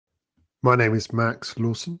My name is Max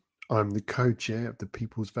Lawson. I'm the co-chair of the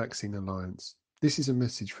People's Vaccine Alliance. This is a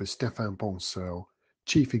message for Stéphane Bancel,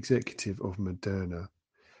 Chief Executive of Moderna.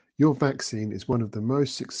 Your vaccine is one of the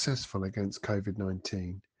most successful against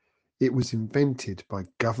COVID-19. It was invented by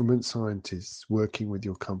government scientists working with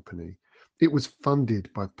your company. It was funded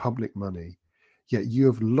by public money, yet you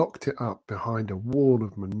have locked it up behind a wall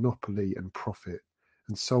of monopoly and profit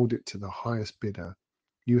and sold it to the highest bidder.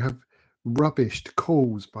 You have rubbished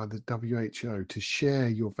calls by the WHO to share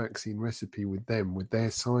your vaccine recipe with them, with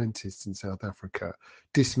their scientists in South Africa,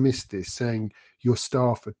 dismissed this, saying your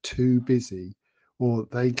staff are too busy or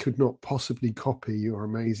they could not possibly copy your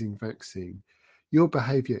amazing vaccine. Your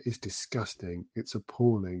behaviour is disgusting, it's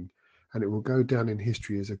appalling, and it will go down in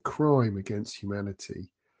history as a crime against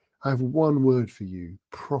humanity. I have one word for you: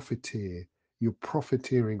 profiteer. You're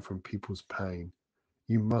profiteering from people's pain.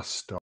 You must stop.